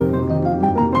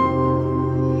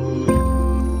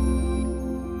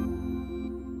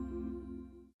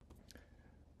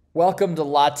Welcome to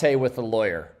Latte with a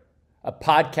Lawyer, a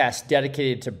podcast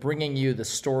dedicated to bringing you the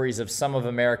stories of some of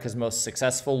America's most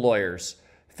successful lawyers,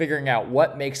 figuring out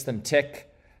what makes them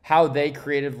tick, how they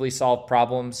creatively solve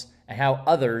problems, and how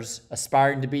others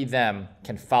aspiring to be them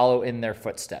can follow in their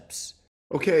footsteps.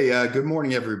 Okay, good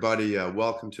morning, everybody.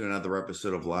 Welcome to another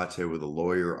episode of Latte with a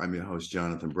Lawyer. I'm your host,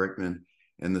 Jonathan Brickman,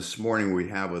 and this morning we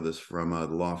have with us from the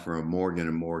law firm of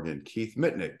Morgan & Morgan, Keith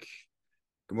Mitnick.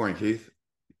 Good morning, Keith.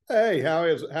 Hey, how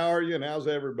are you and how's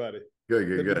everybody?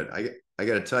 Good. I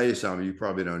got to tell you something. You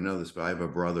probably don't know this, but I have a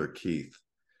brother, Keith.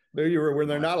 When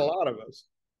there are not a lot of us.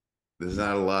 There's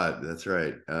not a lot. That's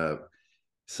right.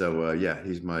 Yeah,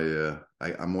 he's my.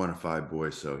 I'm one of five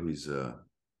boys, so he's the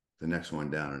next one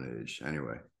down in age.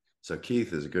 Anyway, so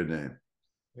Keith is a good name.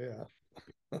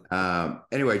 Yeah.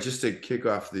 Anyway, just to kick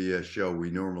off the show, we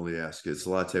normally ask, it's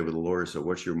Latte with a Lawyer. So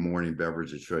what's your morning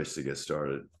beverage of choice to get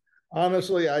started?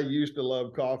 Honestly, I used to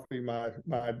love coffee. My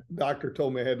doctor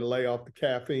told me I had to lay off the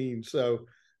caffeine, so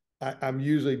I'm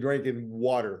usually drinking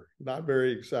water. Not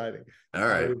very exciting. All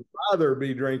right. I would rather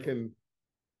be drinking.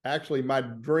 Actually, my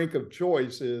drink of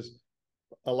choice is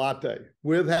a latte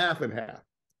with half and half.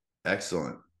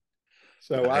 Excellent.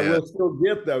 So I will still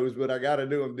get those, but I got to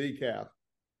do them decaf.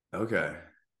 Okay.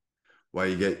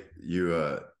 Why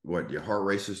what, your heart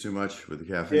races too much with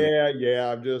the caffeine? Yeah.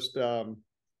 I'm just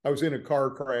I was in a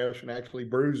car crash and actually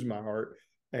bruised my heart.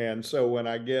 And so when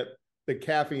I get the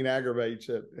caffeine aggravates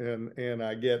it and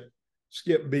I get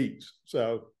skip beats.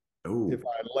 So if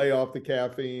I lay off the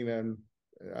caffeine and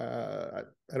I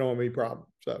don't have any problem.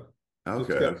 So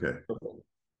okay.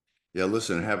 Yeah,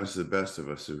 listen, it happens to the best of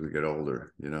us as we get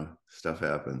older, stuff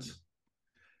happens.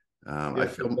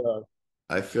 Yes,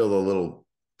 I feel the little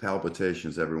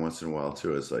palpitations every once in a while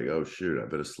too. It's like, oh shoot, I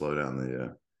better slow down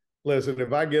the Listen,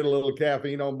 if I get a little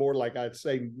caffeine on board, like I'd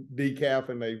say decaf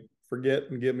and they forget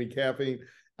and give me caffeine,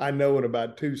 I know in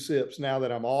about 2 sips, now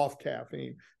that I'm off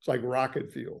caffeine, it's like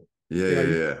rocket fuel.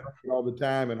 Yeah. All the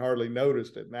time and hardly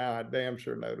noticed it. Now I damn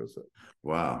sure notice it.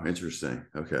 Wow, interesting.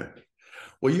 Okay.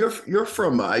 Well, you're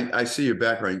from, I see your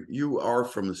background. You are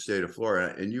from the state of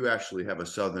Florida, and you actually have a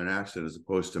Southern accent as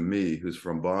opposed to me, who's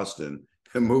from Boston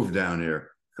and moved down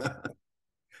here.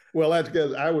 Well, that's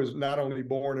because I was not only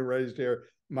born and raised here,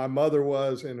 my mother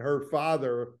was, and her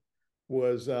father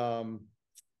was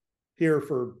here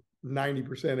for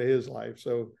 90% of his life.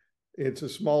 So it's a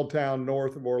small town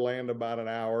north of Orlando, about an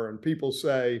hour. And people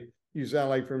say, you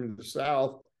sound like from the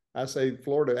South. I say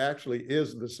Florida actually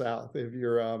is the South if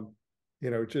you're,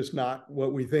 just not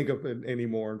what we think of it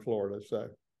anymore in Florida. So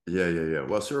Yeah.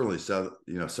 Well, certainly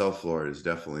South Florida is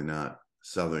definitely not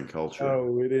Southern culture.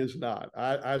 Oh, it is not.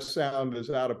 I sound as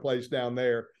out of place down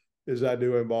there as I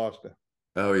do in Boston.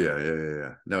 Oh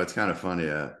yeah. No, it's kind of funny.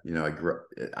 I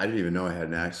didn't even know I had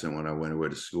an accent when I went away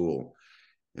to school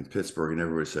in Pittsburgh, and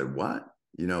everybody said, "What?"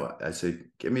 I said,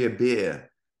 "Give me a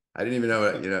beer." I didn't even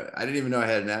know I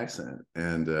had an accent,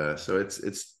 and so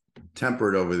it's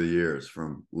tempered over the years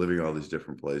from living all these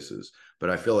different places. But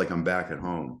I feel like I'm back at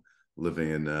home, living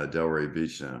in Delray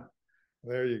Beach now.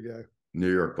 There you go.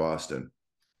 New York, Boston.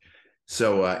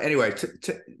 So anyway,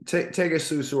 take us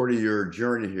through sort of your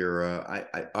journey here.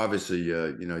 I obviously,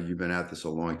 you've been at this a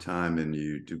long time, and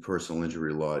you do personal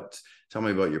injury law. Tell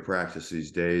me about your practice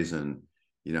these days, and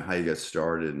how you got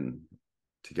started and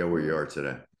to get where you are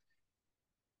today.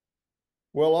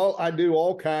 Well, I do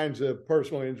all kinds of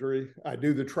personal injury. I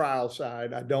do the trial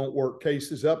side. I don't work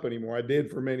cases up anymore. I did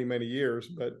for many, many years,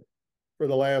 but for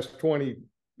the last 20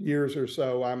 years or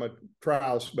so, I'm a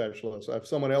trial specialist. If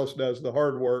someone else does the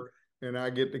hard work, and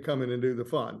I get to come in and do the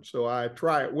fun. So I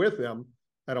try it with them.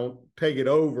 I don't take it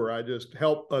over. I just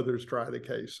help others try the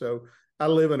case. So I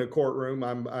live in a courtroom.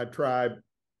 I try,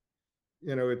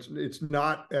 it's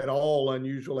not at all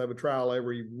unusual to have a trial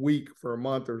every week for a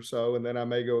month or so. And then I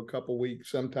may go a couple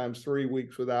weeks, sometimes 3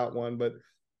 weeks without one. But,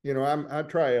 I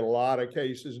try a lot of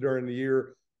cases during the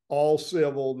year, all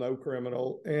civil, no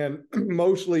criminal, and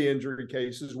mostly injury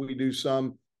cases. We do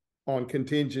some on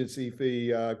contingency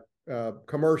fee,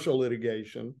 commercial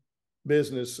litigation,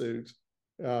 business suits.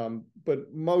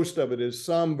 But most of it is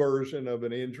some version of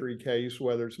an injury case,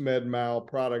 whether it's med mal,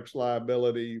 products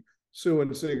liability,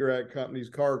 suing cigarette companies,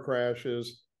 car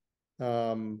crashes,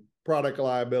 product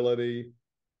liability,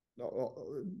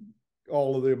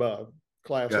 all of the above,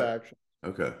 class action.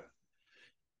 Okay.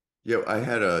 Yeah, I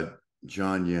had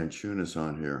John Yanchunas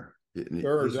on here.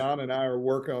 Sure, John and I are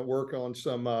work on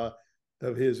some of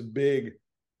his big.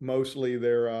 Mostly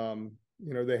they're,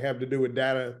 they have to do with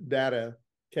data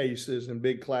cases and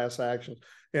big class actions.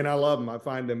 And I love them. I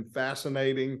find them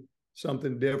fascinating,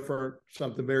 something different,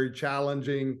 something very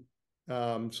challenging.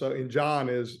 And John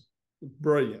is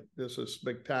brilliant. This is a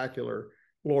spectacular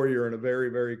lawyer in a very,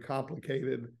 very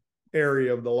complicated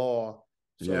area of the law.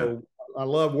 So I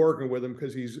love working with him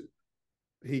because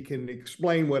he can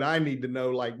explain what I need to know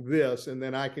like this, and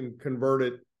then I can convert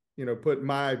it, put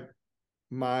my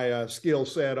skill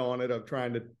set on it of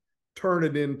trying to turn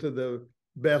it into the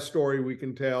best story we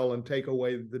can tell and take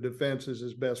away the defenses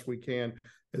as best we can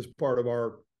as part of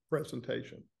our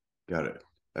presentation. Got it.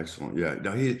 Excellent. Yeah.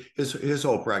 Now his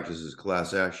whole practice is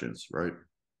class actions, right?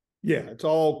 Yeah, it's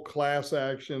all class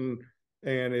action,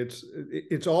 and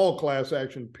it's all class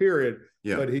action, period.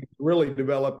 Yeah. But he really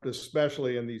developed,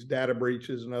 especially in these data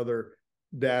breaches and other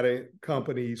data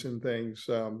companies and things,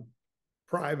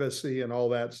 privacy and all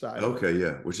that side. Okay,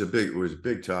 yeah, which was a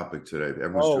big topic today.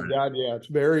 God, yeah, it's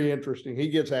very interesting. He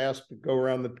gets asked to go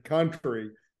around the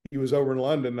country. He was over in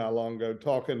London not long ago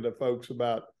talking to folks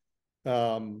about,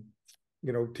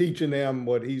 teaching them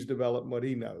what he's developed and what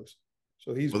he knows.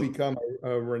 So he's become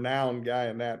a renowned guy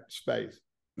in that space.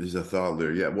 He's a thought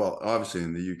leader. Yeah. Well, obviously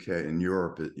in the UK and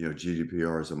Europe,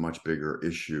 GDPR is a much bigger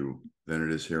issue than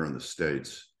it is here in the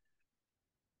States.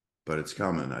 But it's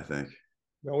coming, I think.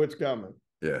 No, it's coming.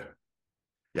 Yeah.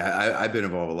 Yeah. I've been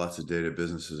involved with lots of data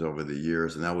businesses over the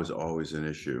years, and that was always an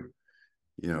issue.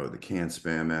 The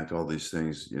CAN-SPAM Act, all these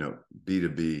things,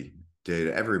 B2B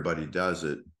data, everybody does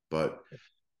it, but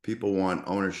people want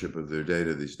ownership of their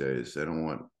data these days. They don't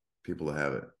want people to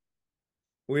have it.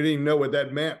 We didn't even know what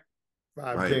that meant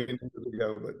 10 Right. years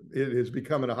ago, but it is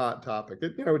becoming a hot topic.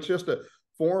 It's just a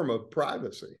form of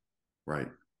privacy. Right.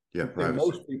 Yeah. And Privacy.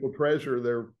 most people treasure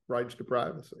their rights to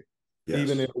privacy, Yes.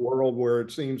 even in a world where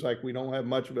it seems like we don't have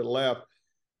much of it left.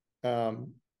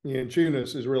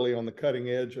 Tunis is really on the cutting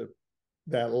edge of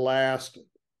that last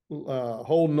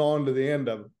holding on to the end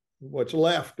of what's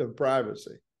left of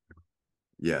privacy.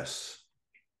 Yes.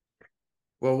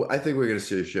 Well, I think we're going to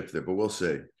see a shift there, but we'll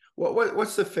see.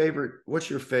 What's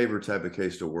your favorite type of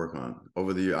case to work on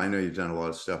over the year? I know you've done a lot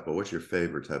of stuff, but what's your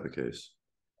favorite type of case?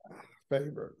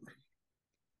 Favorite.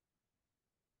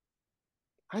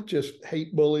 I just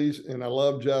hate bullies and I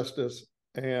love justice,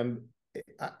 and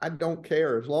I don't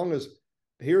care as long as,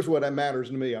 here's what matters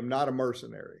to me. I'm not a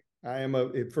mercenary.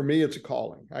 For me, it's a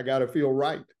calling. I got to feel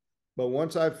right. But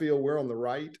once I feel we're on the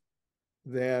right,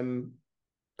 then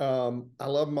I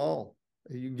love them all.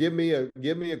 You give me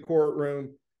a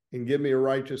courtroom and give me a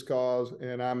righteous cause,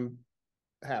 and I'm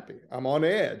happy. I'm on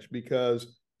edge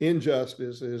because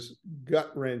injustice is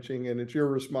gut wrenching, and it's your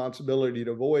responsibility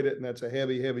to avoid it. And that's a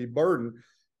heavy, heavy burden,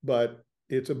 but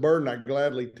it's a burden I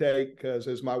gladly take because,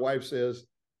 as my wife says,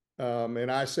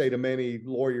 and I say to many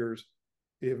lawyers,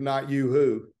 if not you,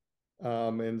 who?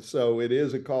 And so it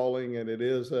is a calling, and it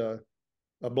is a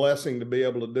blessing to be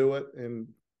able to do it. And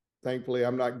thankfully,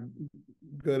 I'm not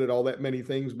good at all that many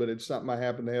things, but it's something I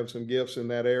happen to have some gifts in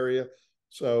that area.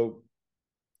 So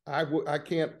I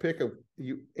can't pick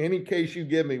any case you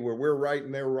give me where we're right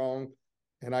and they're wrong,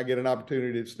 and I get an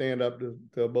opportunity to stand up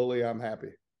to a bully, I'm happy.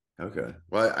 Okay.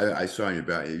 Well, I saw in your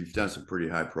back, you've done some pretty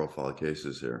high profile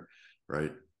cases here,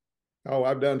 right? Oh,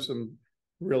 I've done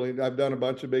a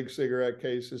bunch of big cigarette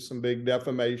cases, some big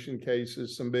defamation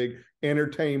cases, some big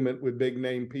entertainment with big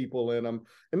name people in them.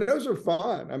 And those are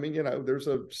fun. I mean, there's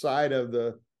a side of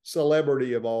the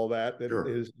celebrity of all that Sure.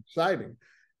 is exciting.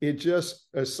 It just,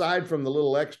 aside from the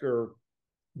little extra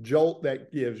jolt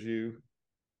that gives you,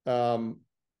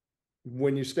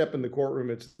 when you step in the courtroom,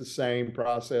 it's the same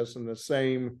process and the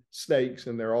same stakes,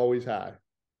 and they're always high.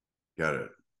 Got it.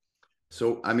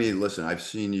 So, I mean, listen, I've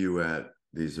seen you at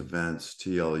these events,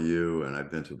 TLU, and I've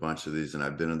been to a bunch of these, and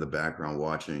I've been in the background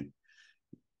watching,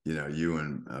 you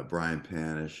and Brian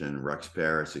Panish and Rex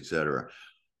Paris, et cetera.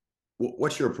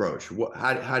 What's your approach?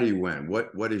 How do you win?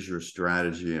 What is your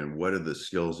strategy, and what are the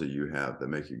skills that you have that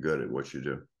make you good at what you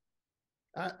do?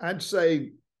 I'd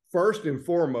say first and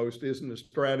foremost isn't a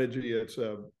strategy. It's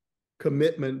a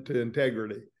commitment to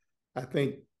integrity. I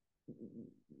think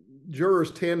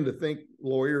jurors tend to think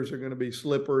lawyers are going to be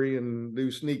slippery and do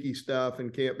sneaky stuff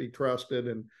and can't be trusted.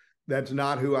 And that's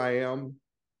not who I am.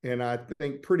 And I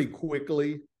think pretty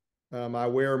quickly, I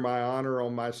wear my honor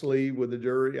on my sleeve with the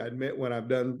jury. I admit when I've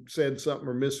said something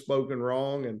or misspoken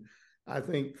wrong. And I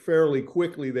think fairly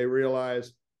quickly they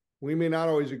realize we may not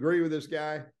always agree with this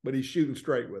guy, but he's shooting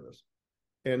straight with us.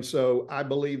 And so I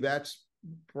believe that's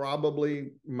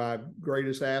probably my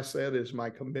greatest asset, is my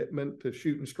commitment to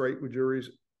shooting straight with juries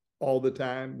all the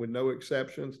time with no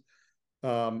exceptions.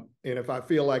 And if I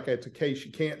feel like it's a case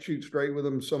you can't shoot straight with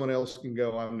them, someone else can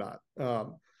go, I'm not.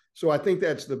 So I think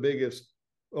that's the biggest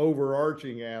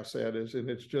overarching asset, and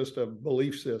it's just a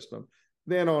belief system.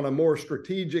 Then on a more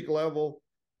strategic level,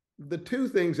 the two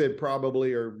things that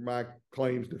probably are my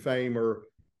claims to fame are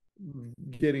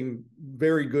getting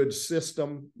very good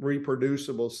system,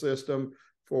 reproducible system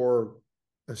for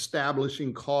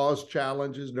establishing cause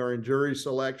challenges during jury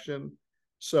selection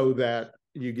so that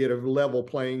you get a level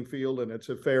playing field and it's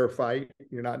a fair fight.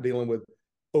 You're not dealing with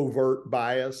overt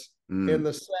bias. And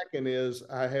the second is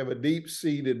I have a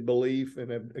deep-seated belief and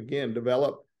have, again,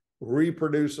 developed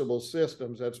reproducible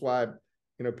systems. That's why,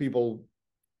 people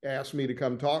ask me to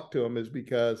come talk to them, is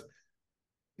because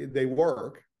they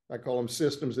work. I call them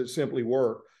systems that simply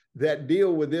work, that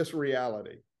deal with this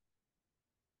reality.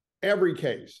 Every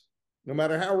case, no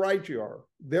matter how right you are,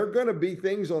 there are going to be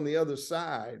things on the other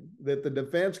side that the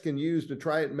defense can use to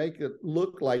try and make it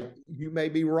look like you may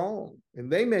be wrong and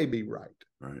they may be right.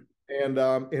 Right. And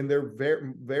they're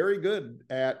very, very good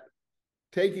at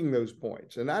taking those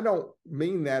points. And I don't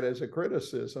mean that as a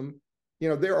criticism.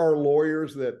 There are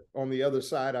lawyers that on the other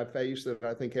side I face that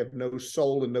I think have no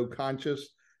soul and no conscience,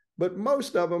 but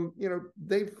most of them,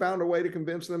 they've found a way to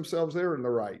convince themselves they're in the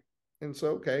right. And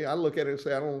so, okay, I look at it and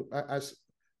say,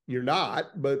 you're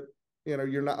not, but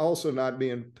you're not also not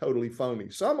being totally phony.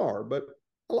 Some are, but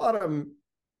a lot of them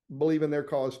believe in their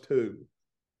cause too.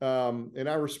 And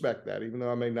I respect that, even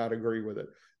though I may not agree with it.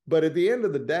 But at the end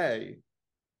of the day,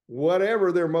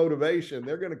 whatever their motivation,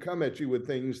 they're going to come at you with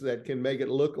things that can make it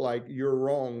look like you're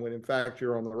wrong when in fact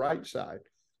you're on the right side.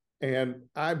 And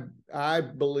I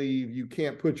believe you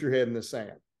can't put your head in the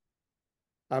sand.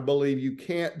 I believe you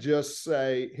can't just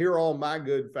say, here are all my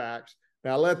good facts.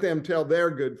 Now let them tell their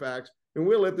good facts, and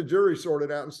we'll let the jury sort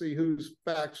it out and see whose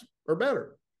facts are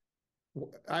better.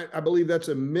 I believe that's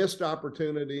a missed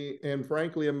opportunity and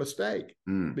frankly a mistake,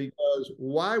 because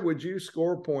why would you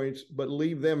score points but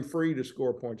leave them free to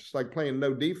score points? It's like playing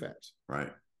no defense. Right.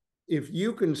 If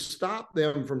you can stop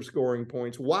them from scoring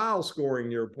points while scoring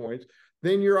your points,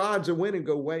 then your odds of winning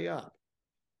go way up.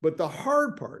 But the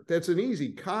hard part, that's an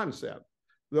easy concept.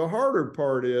 The harder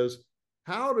part is,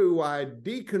 how do I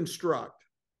deconstruct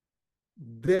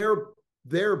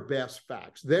their best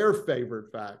facts, their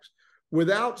favorite facts,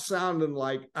 without sounding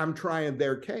like I'm trying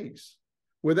their case,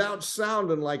 without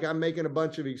sounding like I'm making a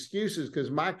bunch of excuses because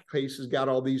my case has got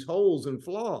all these holes and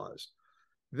flaws.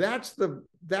 That's the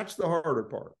harder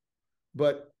part.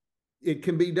 But it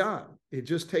can be done. It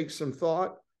just takes some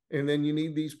thought, and then you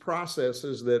need these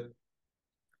processes that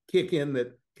kick in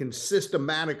that can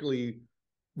systematically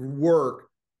work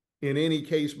in any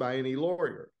case by any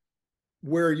lawyer,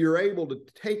 where you're able to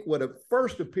take what at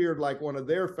first appeared like one of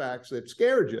their facts that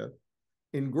scared you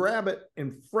and grab it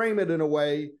and frame it in a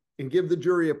way and give the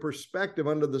jury a perspective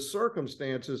under the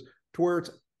circumstances to where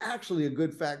it's actually a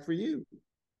good fact for you.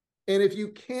 And if you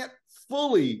can't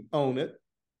fully own it,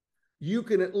 you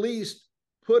can at least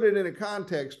put it in a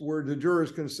context where the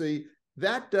jurors can see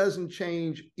that doesn't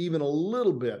change even a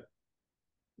little bit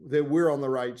that we're on the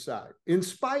right side, in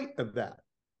spite of that.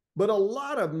 But a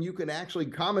lot of them you can actually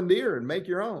commandeer and make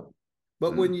your own.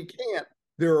 But when you can't,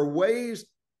 there are ways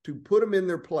to put them in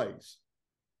their place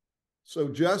so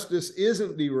justice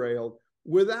isn't derailed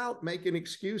without making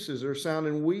excuses or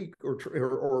sounding weak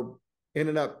or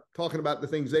ending up talking about the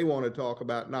things they want to talk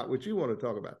about, not what you want to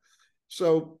talk about.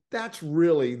 So that's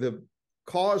really the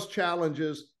cause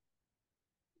challenges,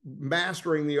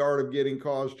 mastering the art of getting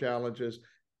cause challenges,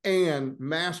 and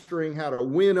mastering how to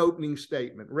win opening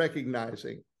statement,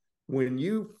 recognizing when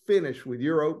you finish with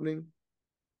your opening,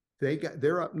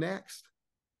 they're up next.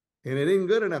 And it ain't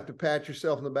good enough to pat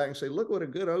yourself in the back and say, look what a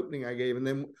good opening I gave. And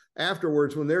then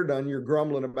afterwards, when they're done, you're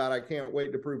grumbling about, I can't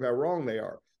wait to prove how wrong they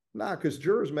are. Nah, because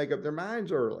jurors make up their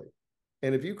minds early.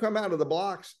 And if you come out of the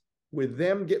blocks with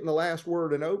them getting the last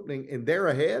word in opening and they're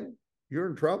ahead, you're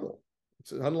in trouble.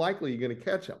 It's unlikely you're going to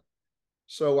catch them.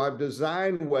 So I've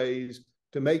designed ways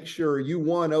to make sure you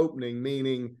won opening,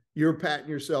 meaning you're patting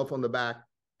yourself on the back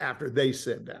after they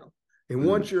sit down. And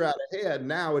once you're out ahead,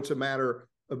 now it's a matter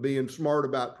of being smart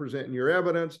about presenting your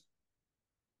evidence,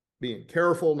 being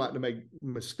careful not to make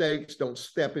mistakes, don't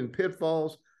step in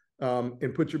pitfalls,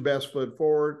 and put your best foot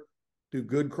forward. Do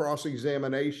good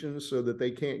cross-examinations so that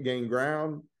they can't gain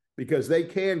ground, because they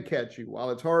can catch you.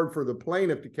 While it's hard for the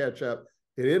plaintiff to catch up,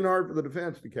 it isn't hard for the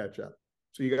defense to catch up.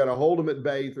 So you got to hold them at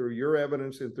bay through your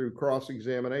evidence and through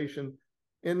cross-examination,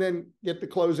 and then get the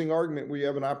closing argument where you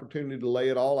have an opportunity to lay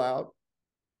it all out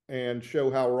and show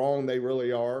how wrong they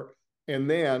really are, and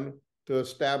then to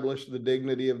establish the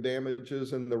dignity of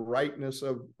damages and the rightness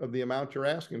of the amount you're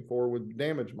asking for with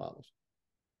damage models.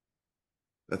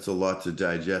 That's a lot to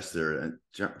digest there, and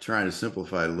trying to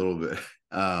simplify it a little bit.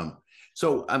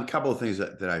 So a couple of things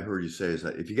that I heard you say is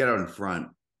that if you get out in front,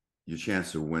 your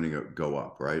chance of winning go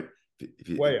up, right? If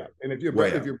Way up. And if you're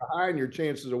behind, your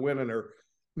chances of winning are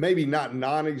maybe not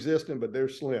non-existent, but they're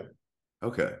slim.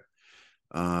 Okay.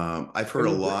 I've heard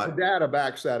a lot. The data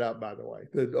backs that up, by the way.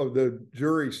 The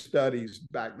jury studies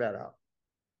back that up.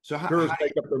 So jurors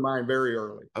make up their mind very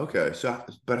early. Okay. So,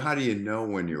 but how do you know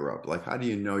when you're up? Like, how do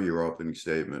you know your opening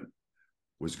statement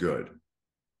was good?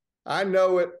 I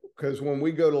know it because when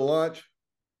we go to lunch,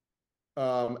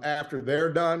 after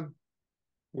they're done,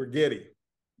 we're giddy.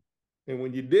 And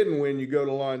when you didn't win, you go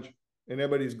to lunch and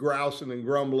everybody's grousing and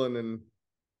grumbling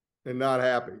and not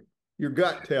happy. Your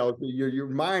gut tells you, your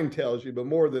mind tells you, but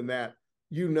more than that,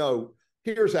 you know.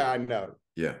 Here's how I know.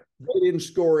 Yeah. They didn't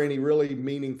score any really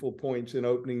meaningful points in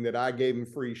opening that I gave them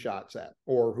free shots at,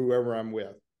 or whoever I'm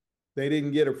with. They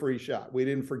didn't get a free shot. We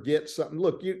didn't forget something.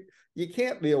 Look, you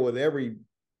can't deal with every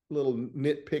little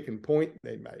nitpicking point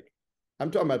they make. I'm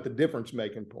talking about the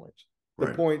difference-making points. The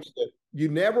points that you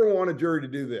never want a jury to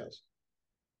do this.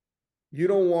 You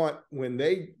don't want, when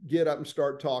they get up and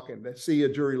start talking, to see a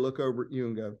jury look over at you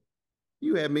and go,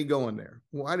 you had me going there.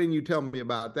 Why didn't you tell me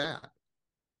about that?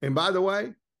 And by the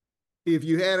way, if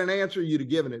you had an answer, you'd have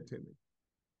given it to me.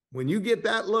 When you get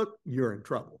that look, you're in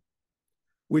trouble,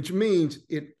 which means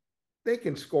they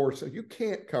can score. So you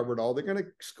can't cover it all. They're going to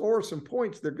score some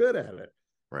points. They're good at it.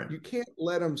 Right. You can't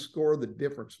let them score the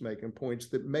difference-making points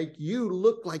that make you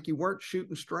look like you weren't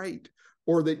shooting straight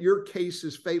or that your case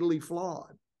is fatally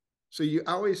flawed. So you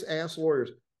always ask lawyers,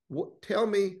 tell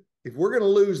me, if we're going to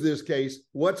lose this case,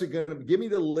 what's it going to be? Give me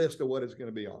the list of what it's going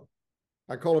to be on.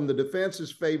 I call them the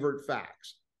defense's favorite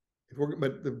facts.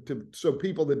 So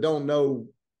people that don't know,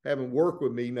 haven't worked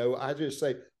with me, know, I just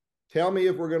say, tell me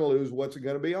if we're going to lose, what's it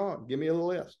going to be on? Give me a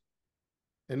list.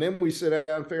 And then we sit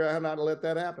down and figure out how not to let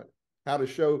that happen. How to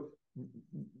show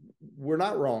we're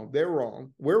not wrong. They're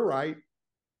wrong. We're right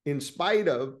in spite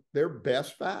of their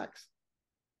best facts.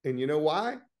 And you know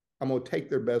why? I'm going to take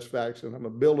their best facts and I'm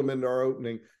going to build them into our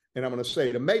opening. And I'm going to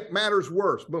say, to make matters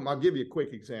worse, boom, I'll give you a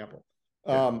quick example.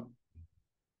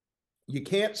 You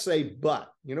can't say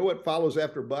but. You know what follows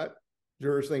after but?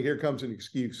 Jurors think, here comes an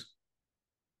excuse.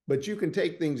 But you can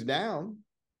take things down,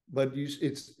 but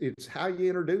it's how you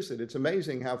introduce it. It's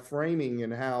amazing how framing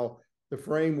and how the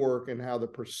framework and how the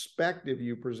perspective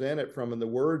you present it from and the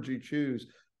words you choose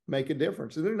make a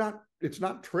difference. And it's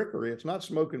not trickery. It's not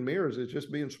smoke and mirrors. It's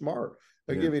just being smart.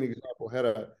 I'll give you an example. I had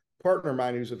a partner of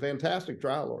mine who's a fantastic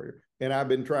trial lawyer, and I've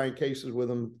been trying cases with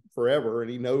him forever,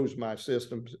 and he knows my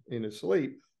systems in his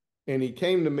sleep. And he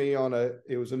came to me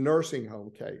it was a nursing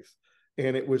home case.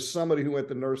 And it was somebody who went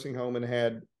to nursing home and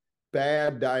had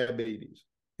bad diabetes.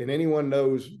 And anyone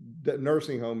knows that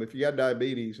nursing home, if you got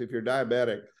diabetes, if you're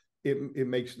diabetic, it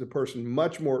makes the person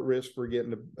much more at risk for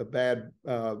getting a bad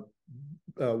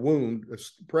wound, a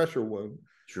pressure wound.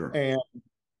 Sure. And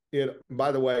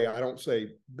by the way, I don't say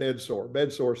bed sore.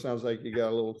 Bed sore sounds like you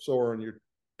got a little sore on your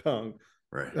tongue.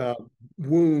 Right.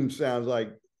 Wound sounds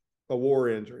like a war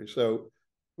injury. So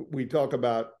we talk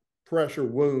about pressure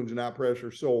wounds, not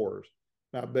pressure sores,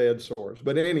 not bed sores.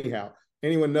 But anyhow,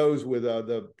 anyone knows with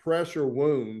the pressure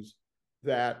wounds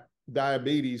that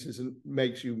diabetes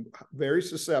makes you very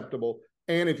susceptible.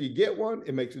 And if you get one,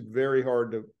 it makes it very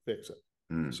hard to fix it.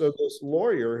 So this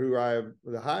lawyer, who I have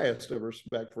the highest of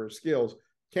respect for his skills,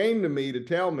 came to me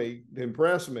to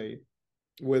impress me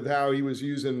with how he was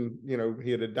using,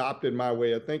 he had adopted my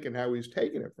way of thinking, how he's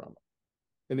taking it from him.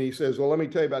 And he says, well, let me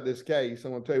tell you about this case.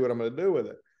 I'm going to tell you what I'm going to do with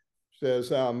it.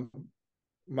 Says,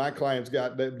 my client's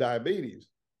got diabetes,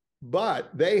 but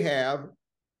they have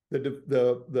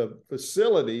the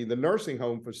facility, the nursing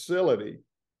home facility,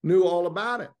 knew all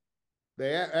about it.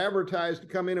 They advertised to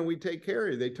come in and we take care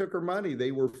of you. They took her money.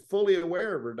 They were fully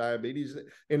aware of her diabetes.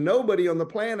 And nobody on the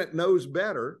planet knows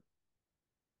better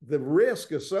the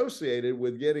risk associated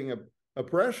with getting a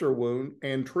pressure wound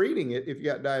and treating it if you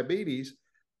got diabetes.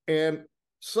 And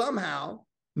somehow,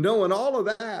 knowing all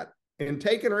of that and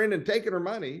taking her in and taking her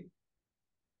money,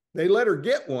 they let her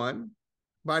get one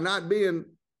by not being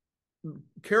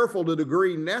careful to the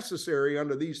degree necessary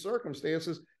under these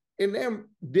circumstances, and then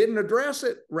didn't address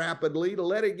it rapidly to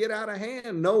let it get out of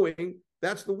hand, knowing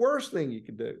that's the worst thing you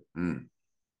could do.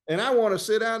 And I want to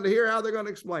sit down to hear how they're going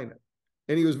to explain it.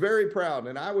 And he was very proud,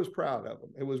 and I was proud of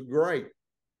him. It was great.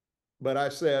 But I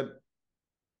said,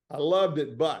 I loved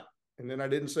it, but, and then I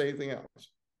didn't say anything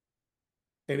else.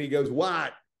 And he goes,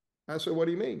 what? I said, what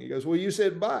do you mean? He goes, well, you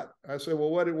said but. I said, well,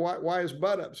 why is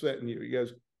but upsetting you? He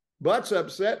goes, but's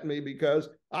upsetting me because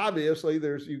obviously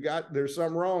there's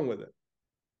something wrong with it.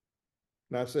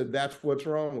 And I said, that's what's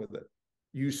wrong with it.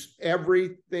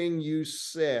 Everything you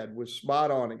said was spot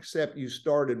on, except you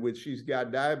started with, she's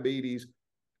got diabetes,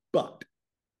 but.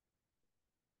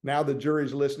 Now the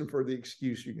jury's listening for the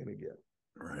excuse you're going to get.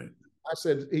 Right.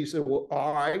 He said, well,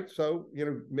 all right. So,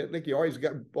 Mitnick, you always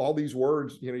got all these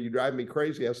words, you drive me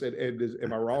crazy. I said, Ed,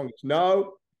 am I wrong? He said,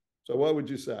 no. So what would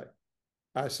you say?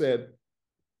 I said,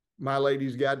 my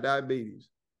lady's got diabetes.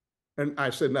 And I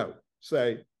said, no,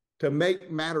 say, to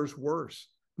make matters worse,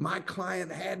 my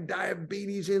client had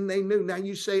diabetes and they knew. Now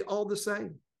you say all the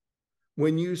same.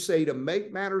 When you say to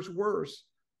make matters worse,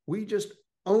 we just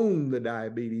own the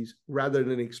diabetes rather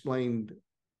than explained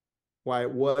why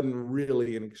it wasn't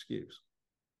really an excuse.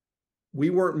 We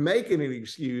weren't making an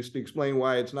excuse to explain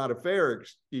why it's not a fair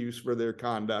excuse for their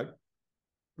conduct.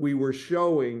 We were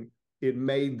showing it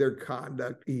made their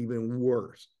conduct even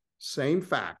worse. Same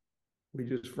fact. We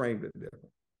just framed it different.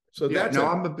 So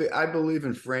I believe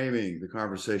in framing the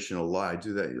conversation a lot. I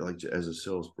do that like as a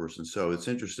salesperson. So it's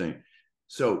interesting.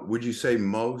 So would you say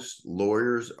most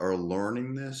lawyers are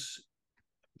learning this?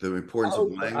 The importance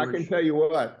of language? I can tell you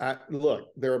what, look,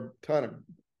 there are a ton of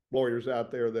lawyers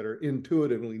out there that are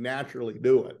intuitively, naturally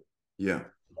do it. Yeah.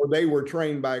 Or they were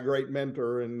trained by a great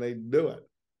mentor and they do it.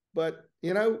 But,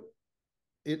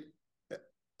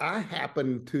 I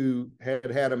happened to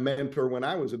had a mentor when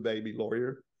I was a baby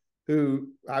lawyer who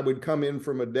I would come in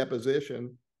from a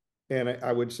deposition and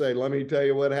I would say, let me tell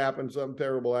you what happened. Something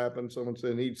terrible happened. Someone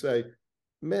said, and he'd say,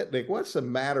 Mitnick, what's the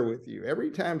matter with you?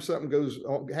 Every time something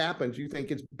happens, you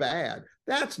think it's bad.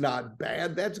 That's not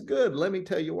bad. That's good. Let me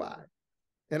tell you why.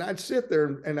 And I'd sit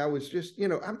there and I was just,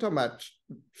 I'm talking about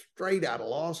straight out of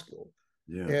law school.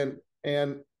 Yeah.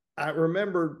 And I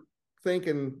remember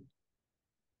thinking,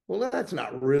 well, that's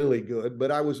not really good.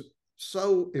 But I was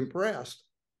so impressed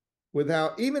with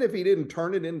how, even if he didn't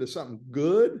turn it into something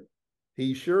good,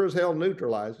 he sure as hell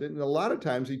neutralized it. And a lot of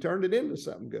times he turned it into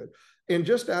something good. And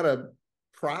just out of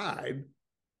pride,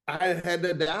 I had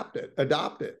to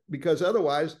adopt it, because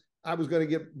otherwise I was going to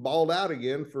get balled out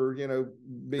again for,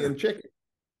 being chicken.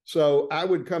 So I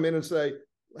would come in and say,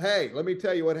 hey, let me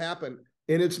tell you what happened.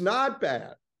 And it's not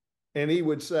bad. And he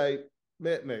would say,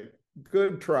 Mitnick,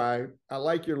 good try. I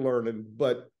like your learning,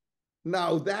 but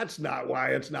no, that's not why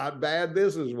it's not bad.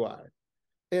 This is why.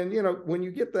 And, when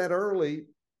you get that early,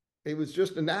 it was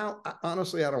just, and now,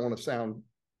 honestly, I don't want to sound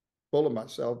full of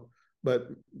myself, but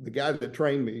the guy that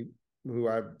trained me, who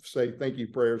I say thank you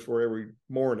prayers for every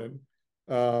morning,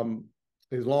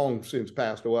 is long since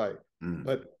passed away. Mm.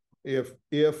 But if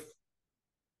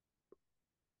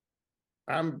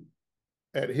I'm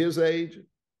at his age,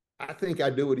 I think I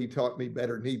do what he taught me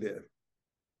better than he did.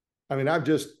 I mean, I've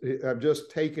just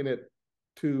taken it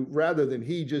to, rather than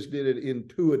he just did it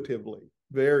intuitively.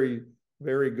 Very,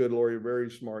 very good lawyer, very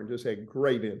smart, just had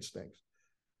great instincts.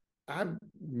 I've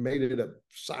made it a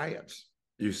science.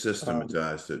 You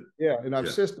systematized it. Yeah, and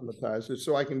I've systematized it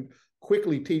so I can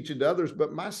quickly teach it to others,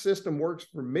 but my system works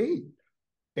for me.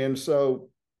 And so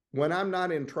when I'm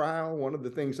not in trial, one of the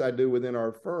things I do within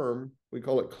our firm, we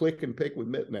call it click and pick with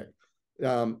Mitnick.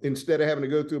 Instead of having to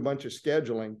go through a bunch of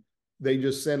scheduling, they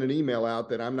just send an email out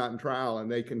that I'm not in trial, and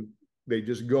they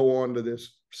just go onto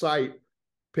this site,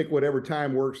 pick whatever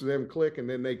time works for them, click, and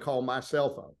then they call my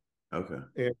cell phone. Okay.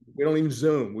 And we don't even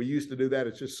Zoom. We used to do that.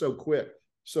 It's just so quick.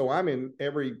 So I'm in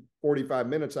every 45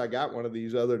 minutes, I got one of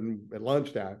these other than at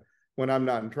lunchtime when I'm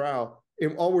not in trial.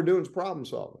 And all we're doing is problem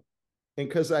solving. And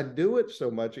because I do it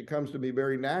so much, it comes to me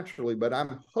very naturally. But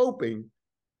I'm hoping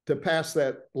to pass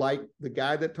that, like the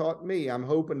guy that taught me, I'm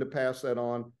hoping to pass that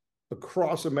on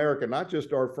across America, not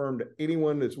just our firm, to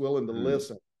anyone that's willing to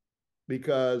listen,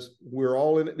 because we're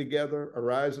all in it together. A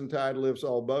rising tide lifts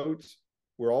all boats.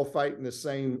 We're all fighting the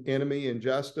same enemy,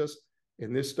 injustice.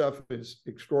 And this stuff is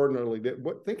extraordinarily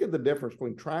different. Think of the difference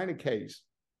between trying a case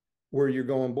where you're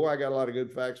going, boy, I got a lot of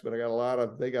good facts, but they got a lot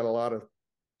of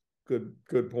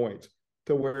good points,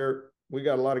 to where we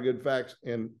got a lot of good facts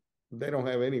and they don't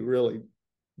have any really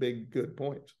big good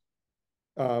points.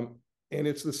 And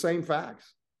it's the same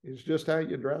facts. It's just how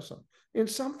you address them. And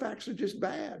some facts are just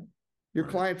bad. Your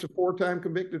client's a 4-time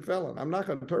convicted felon. I'm not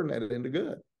going to turn that into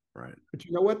good. Right. But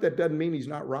you know what? That doesn't mean he's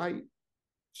not right.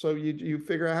 So you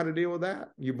figure out how to deal with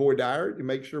that. You voir dire it. You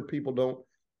make sure people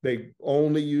they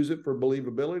only use it for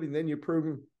believability. And then you prove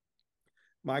them,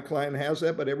 my client has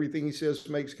that, but everything he says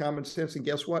makes common sense. And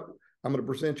guess what? I'm going to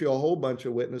present you a whole bunch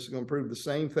of witnesses going to prove the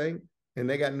same thing, and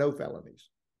they got no felonies.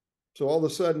 So all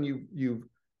of a sudden you've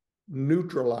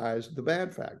neutralized the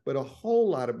bad fact. But a whole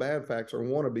lot of bad facts are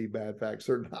wannabe bad facts.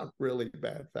 They're not really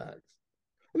bad facts.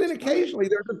 And then occasionally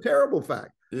there's a terrible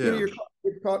fact. Yeah. You're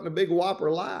caught in a big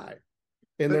whopper lie.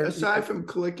 And aside from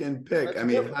click and pick, how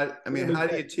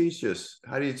do you teach this?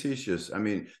 How do you teach this? I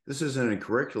mean, this isn't a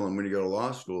curriculum. When you go to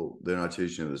law school, they're not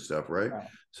teaching you this stuff, right? No.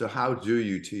 So how do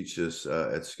you teach this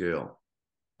at scale?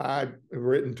 I've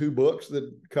written 2 books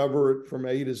that cover it from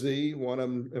A to Z. One of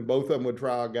them, and both of them with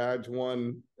trial guides.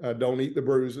 One, Don't Eat the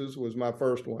Bruises, was my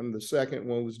first one. The second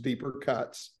one was Deeper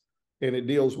Cuts. And it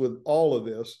deals with all of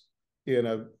this in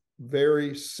a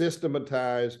very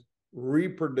systematized,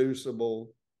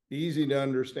 reproducible, easy to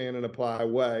understand and apply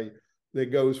way that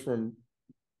goes from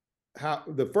how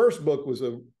the first book was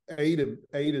A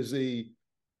to Z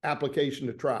application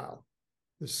to trial.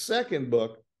 The second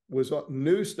book was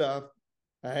new stuff.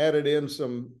 I added in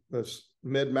some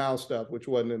mid-mouth stuff, which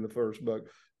wasn't in the first book.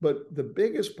 But the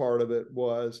biggest part of it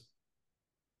was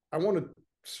I want to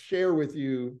share with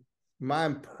you my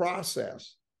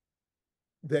process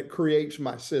that creates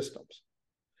my systems.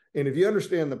 And if you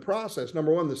understand the process,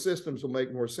 number one, the systems will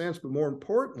make more sense, but more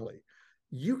importantly,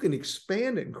 you can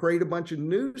expand it and create a bunch of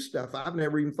new stuff I've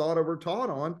never even thought of or taught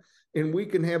on. And we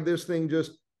can have this thing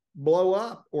just blow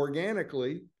up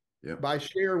organically by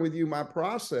sharing with you my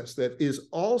process that is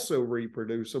also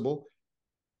reproducible.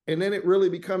 And then it really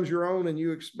becomes your own, and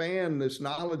you expand this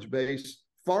knowledge base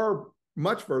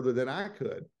much further than I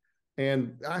could.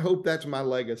 And I hope that's my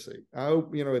legacy. I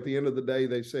hope, at the end of the day,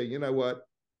 they say, you know what,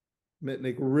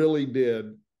 Mitnick really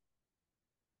did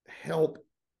help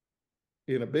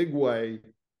in a big way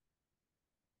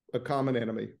a common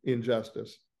enemy,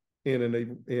 injustice.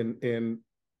 And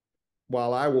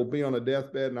while I will be on a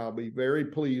deathbed and I'll be very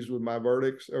pleased with my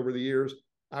verdicts over the years,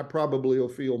 I probably will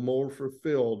feel more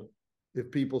fulfilled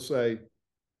if people say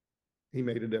he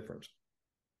made a difference.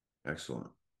 Excellent.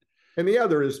 And the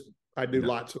other is I do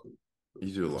lots of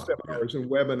seminars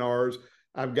and webinars.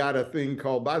 I've got a thing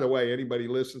called, by the way, anybody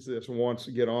listens to this and wants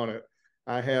to get on it,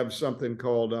 I have something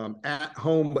called At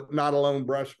Home But Not Alone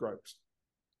Brushstrokes.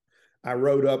 I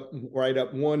write up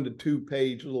 1 to 2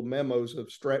 page little memos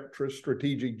of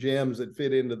strategic gems that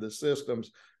fit into the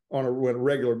systems on a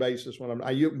regular basis.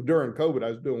 During COVID, I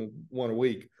was doing 1 a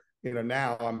week.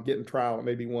 Now I'm getting trial at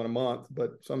maybe 1 a month,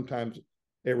 but sometimes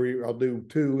I'll do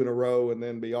 2 in a row and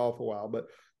then be off a while. But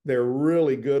they're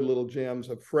really good little gems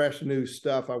of fresh new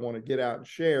stuff I want to get out and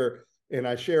share. And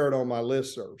I share it on my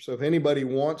listserv. So if anybody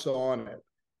wants on it,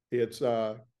 it's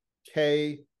I'm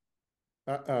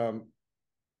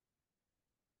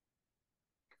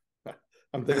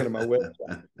thinking of my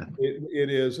website. It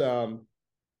is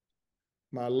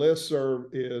my listserv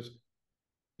is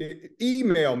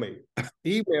email me at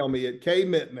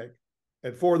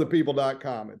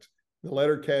kmitnick@forthepeople.com. It's the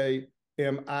letter K,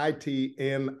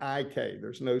 MITNIK.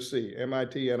 There's no C,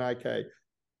 MITNIK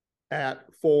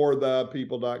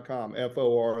 @forthepeople.com,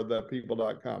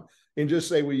 FORthepeople.com. And just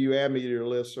say, will you add me to your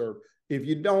listserv? If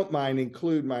you don't mind,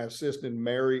 include my assistant,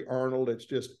 Mary Arnold. It's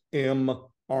just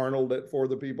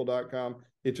marnold@forthepeople.com.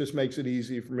 It just makes it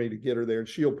easy for me to get her there, and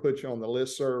she'll put you on the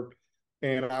listserv.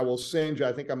 And I will send you,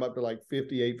 I think I'm up to like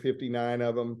 58, 59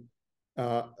 of them.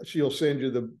 She'll send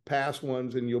you the past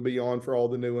ones and you'll be on for all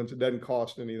the new ones. It doesn't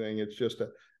cost anything. It's just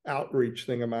an outreach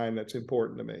thing of mine that's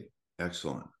important to me.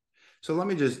 Excellent. So let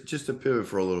me just to pivot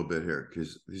for a little bit here,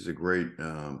 because this is a great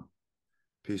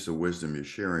piece of wisdom you're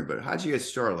sharing. But how'd you get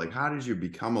started? Like, how did you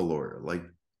become a lawyer? Like,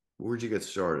 where'd you get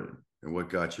started and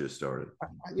what got you started?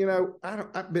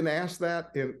 I've been asked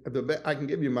that, and I can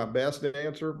give you my best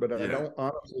answer, but I don't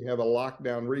honestly have a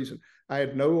lockdown reason. I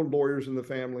had no lawyers in the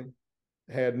family,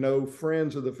 had no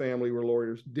friends of the family were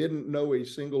lawyers, didn't know a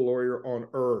single lawyer on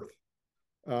earth.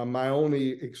 My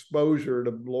only exposure to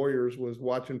lawyers was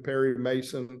watching Perry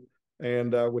Mason,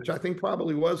 and which I think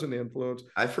probably was an influence.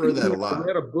 I've heard that a lot. I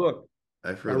read a book.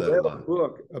 I've heard that a lot. A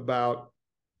book about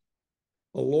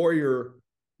a lawyer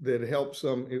that helped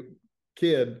some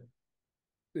kid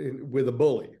with a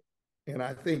bully. And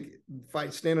I think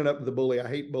standing up to the bully, I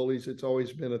hate bullies. It's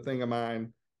always been a thing of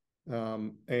mine.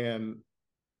 There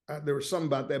was something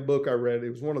about that book I read. It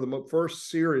was one of the first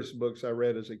serious books I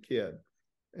read as a kid.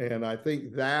 And I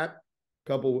think that,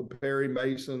 coupled with Perry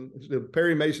Mason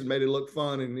made it look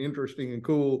fun and interesting and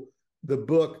cool. The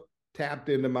book tapped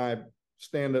into my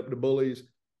stand up to bullies.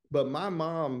 But my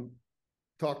mom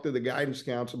talked to the guidance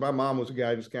counselor. My mom was a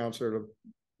guidance counselor at a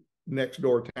next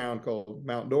door town called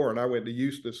Mount Dora, and I went to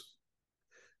Eustis.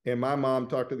 And my mom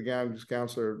talked to the guidance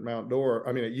counselor at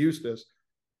Eustis,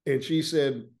 and she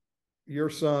said,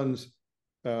 your son's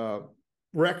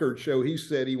records show he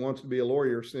said he wants to be a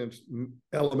lawyer since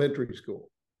elementary school.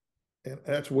 And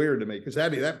that's weird to me, because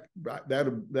that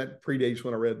predates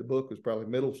when I read the book, was probably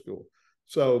middle school.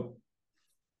 So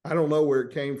I don't know where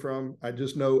it came from. I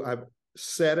just know I've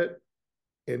said it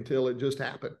until it just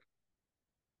happened.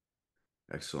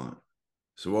 Excellent.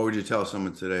 So what would you tell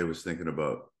someone today was thinking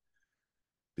about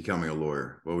becoming a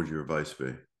lawyer? What would your advice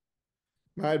be?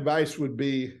 My advice would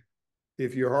be,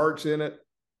 if your heart's in it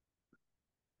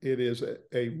It is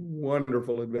a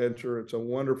wonderful adventure. It's a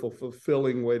wonderful,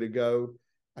 fulfilling way to go.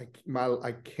 I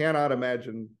cannot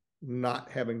imagine not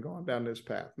having gone down this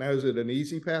path. Now, is it an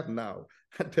easy path? No.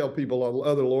 I tell people,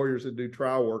 other lawyers that do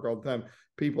trial work all the time,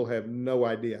 people have no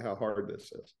idea how hard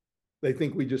this is. They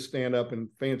think we just stand up and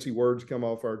fancy words come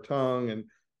off our tongue and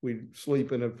we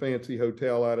sleep in a fancy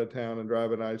hotel out of town and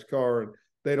drive a nice car. And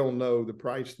they don't know the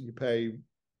price that you pay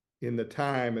in the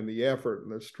time and the effort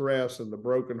and the stress and the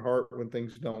broken heart when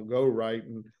things don't go right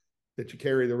and that you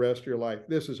carry the rest of your life.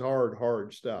 This is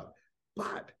hard stuff.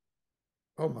 But,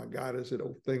 oh my God, is it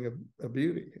a thing of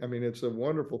beauty? I mean, it's a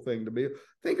wonderful thing to be.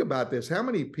 Think about this. How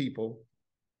many people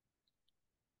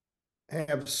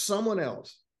have someone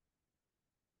else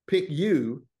pick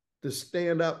you to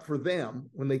stand up for them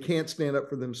when they can't stand up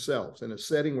for themselves, in a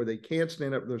setting where they can't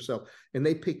stand up for themselves, and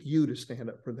they pick you to stand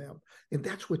up for them? And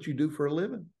that's what you do for a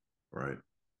living. Right.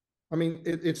 I mean,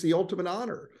 it's the ultimate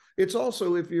honor. It's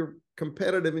also, if you're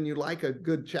competitive and you like a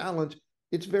good challenge,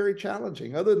 it's very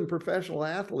challenging. Other than professional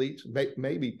athletes,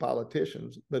 maybe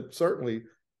politicians, but certainly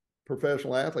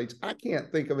professional athletes, I can't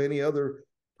think of any other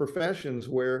professions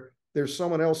where there's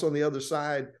someone else on the other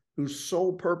side whose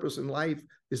sole purpose in life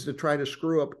is to try to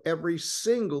screw up every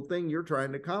single thing you're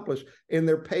trying to accomplish. And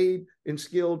they're paid and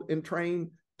skilled and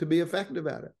trained to be effective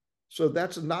at it. So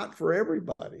that's not for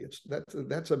everybody.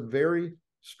 That's a very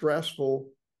stressful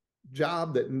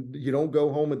job that you don't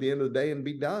go home at the end of the day and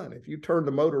be done. If you turn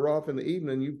the motor off in the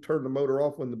evening, you turn the motor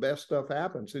off when the best stuff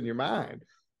happens in your mind.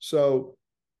 So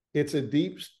it's a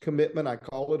deep commitment. I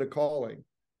call it a calling.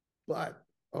 But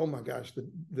oh my gosh,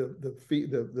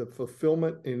 the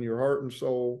fulfillment in your heart and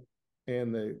soul,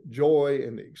 and the joy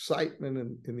and the excitement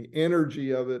and the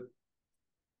energy of it.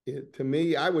 To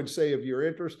me, I would say, if you're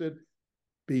interested,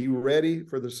 be ready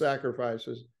for the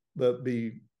sacrifices, but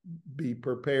be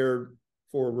prepared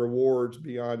for rewards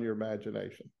beyond your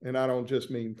imagination. And I don't just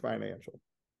mean financial.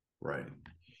 Right.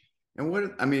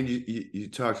 And I mean, you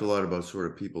talked a lot about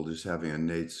sort of people just having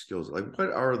innate skills. Like,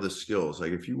 what are the skills?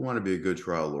 Like, if you want to be a good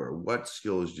trial lawyer, what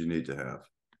skills do you need to have?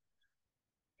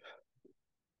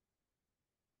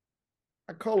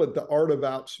 I call it the art of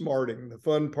outsmarting, the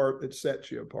fun part that sets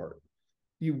you apart.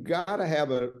 You've got to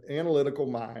have an analytical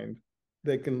mind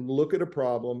that can look at a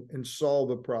problem and solve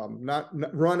a problem, not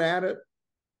run at it,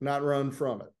 not run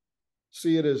from it.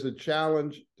 See it as a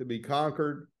challenge to be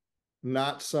conquered,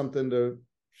 not something to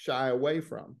shy away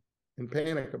from and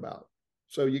panic about.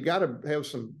 So you got to have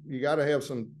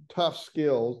some tough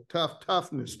skills,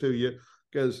 toughness to you,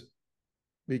 because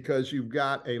you've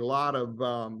got a lot of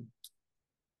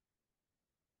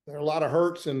there are a lot of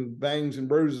hurts and bangs and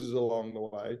bruises along the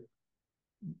way.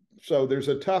 So there's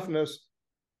a toughness,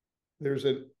 there's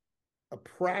a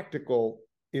practical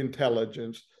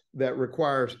intelligence that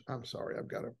requires, I'm sorry, I've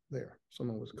got there.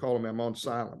 Someone was calling me, I'm on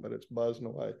silent, but it's buzzing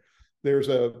away. There's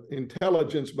a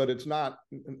intelligence, but it's not,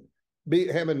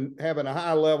 having a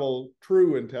high level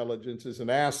true intelligence is an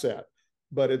asset,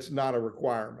 but it's not a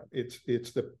requirement. It's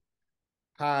the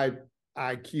high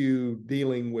IQ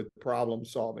dealing with problem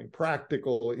solving,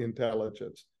 practical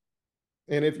intelligence.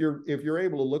 And if you're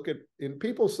able to look at, and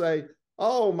people say,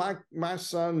 oh, my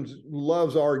son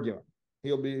loves arguing,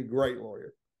 he'll be a great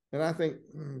lawyer. And I think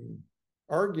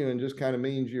arguing just kind of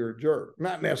means you're a jerk,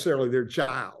 not necessarily their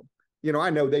child. You know,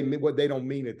 I know they don't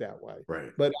mean it that way.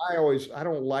 Right. But I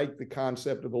don't like the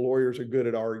concept of the lawyers are good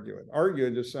at arguing.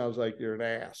 Arguing just sounds like you're an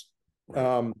ass.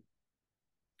 Right.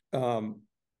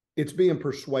 It's being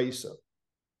persuasive.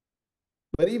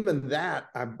 But even that,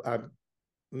 I'm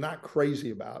not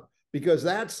crazy about, because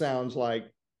that sounds like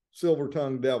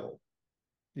silver-tongued devil.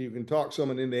 You can talk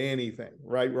someone into anything,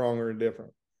 right, wrong, or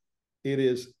indifferent.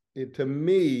 To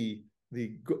me,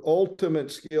 the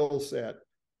ultimate skill set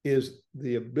is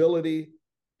the ability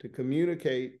to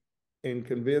communicate and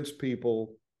convince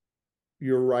people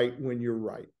you're right when you're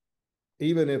right,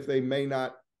 even if they may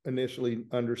not initially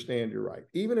understand you're right,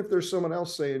 even if there's someone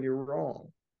else saying you're wrong.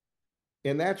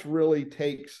 And that's really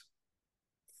takes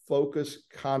focus,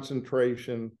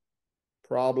 concentration,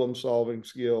 problem-solving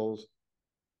skills,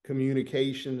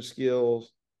 communication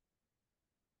skills.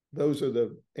 Those are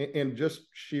and just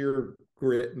sheer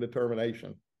grit and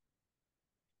determination.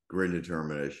 Grit and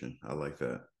determination. I like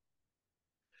that.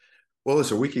 Well,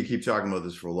 listen, we can keep talking about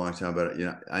this for a long time, but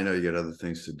I know you got other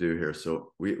things to do here,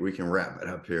 so we can wrap it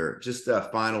up here. Just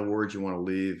final words you want to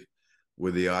leave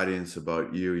with the audience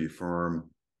about you, your firm.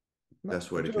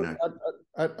 Best way to connect.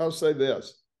 I'll say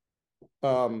this.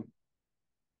 I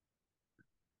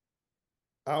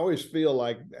always feel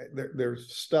like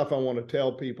there's stuff I want to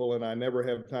tell people and I never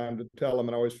have time to tell them,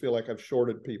 and I always feel like I've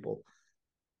shorted people.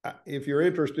 if you're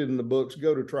interested in the books,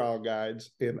 go to Trial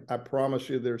Guides, and I promise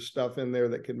you there's stuff in there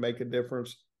that can make a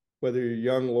difference, whether you're a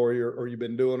young lawyer or you've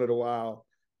been doing it a while.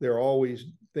 There are always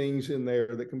things in there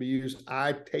that can be used.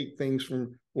 I take things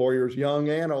from lawyers, young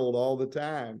and old, all the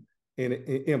time and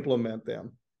implement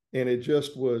them. And it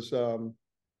just was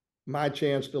my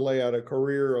chance to lay out a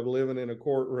career of living in a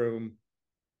courtroom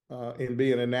and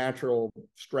being a natural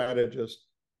strategist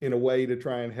in a way to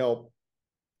try and help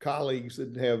colleagues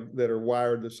that are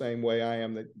wired the same way I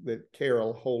am, that care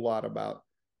a whole lot about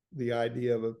the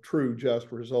idea of a true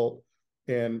just result.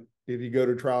 And if you go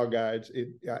to Trial Guides,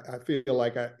 I feel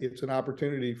like it's an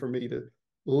opportunity for me to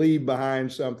leave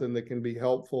behind something that can be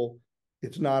helpful.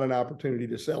 It's not an opportunity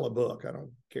to sell a book. I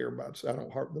don't care about,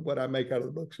 what I make out of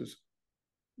the books is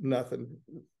nothing.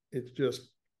 It's just,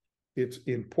 it's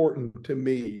important to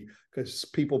me because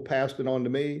people passed it on to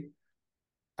me.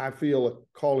 I feel a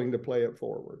calling to play it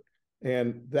forward.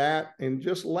 And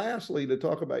just lastly, to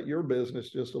talk about your business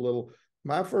just a little,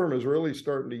 my firm is really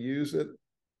starting to use it.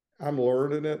 I'm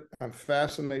learning it. I'm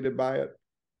fascinated by it.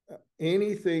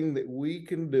 Anything that we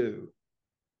can do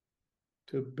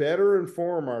to better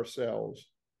inform ourselves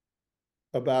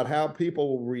about how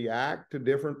people react to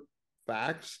different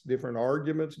facts, different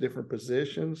arguments, different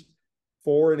positions,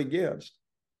 for and against,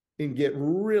 and get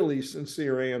really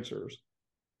sincere answers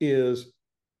is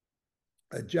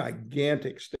a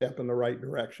gigantic step in the right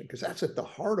direction, because that's at the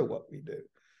heart of what we do.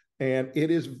 And it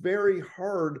is very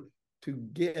hard to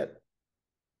get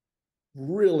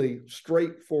really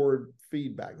straightforward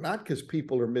feedback, not because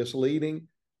people are misleading,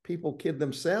 people kid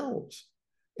themselves.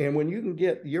 And when you can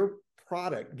get your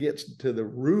product gets to the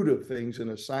root of things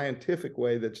in a scientific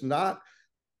way that's not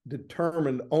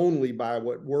determined only by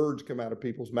what words come out of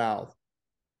people's mouth.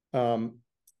 And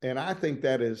I think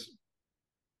that is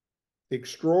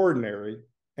extraordinary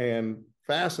and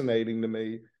fascinating to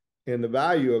me. And the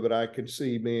value of it, I could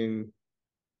see being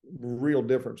a real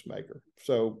difference maker.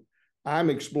 So I'm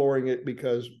exploring it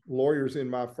because lawyers in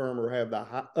my firm have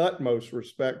the utmost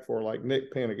respect for, like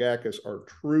Nick Panagakis, are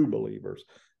true believers.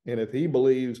 And if he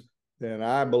believes, then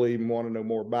I believe and want to know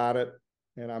more about it.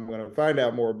 And I'm going to find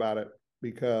out more about it,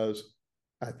 because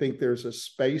I think there's a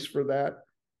space for that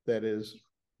is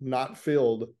not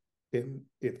filled. And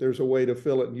if there's a way to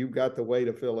fill it and you've got the way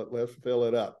to fill it, let's fill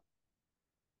it up.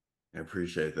 I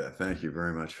appreciate that. Thank you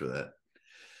very much for that.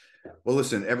 Well,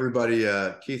 listen, everybody,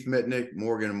 Keith Mitnick,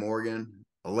 Morgan & Morgan,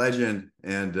 a legend,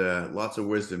 and lots of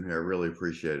wisdom here. I really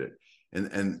appreciate it.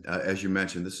 And as you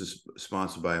mentioned, this is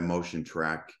sponsored by Emotion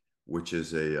Track, which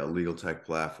is a legal tech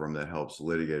platform that helps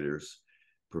litigators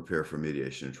prepare for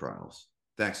mediation and trials.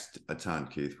 Thanks a ton,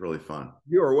 Keith. Really fun.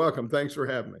 You are welcome. Thanks for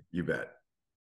having me. You bet.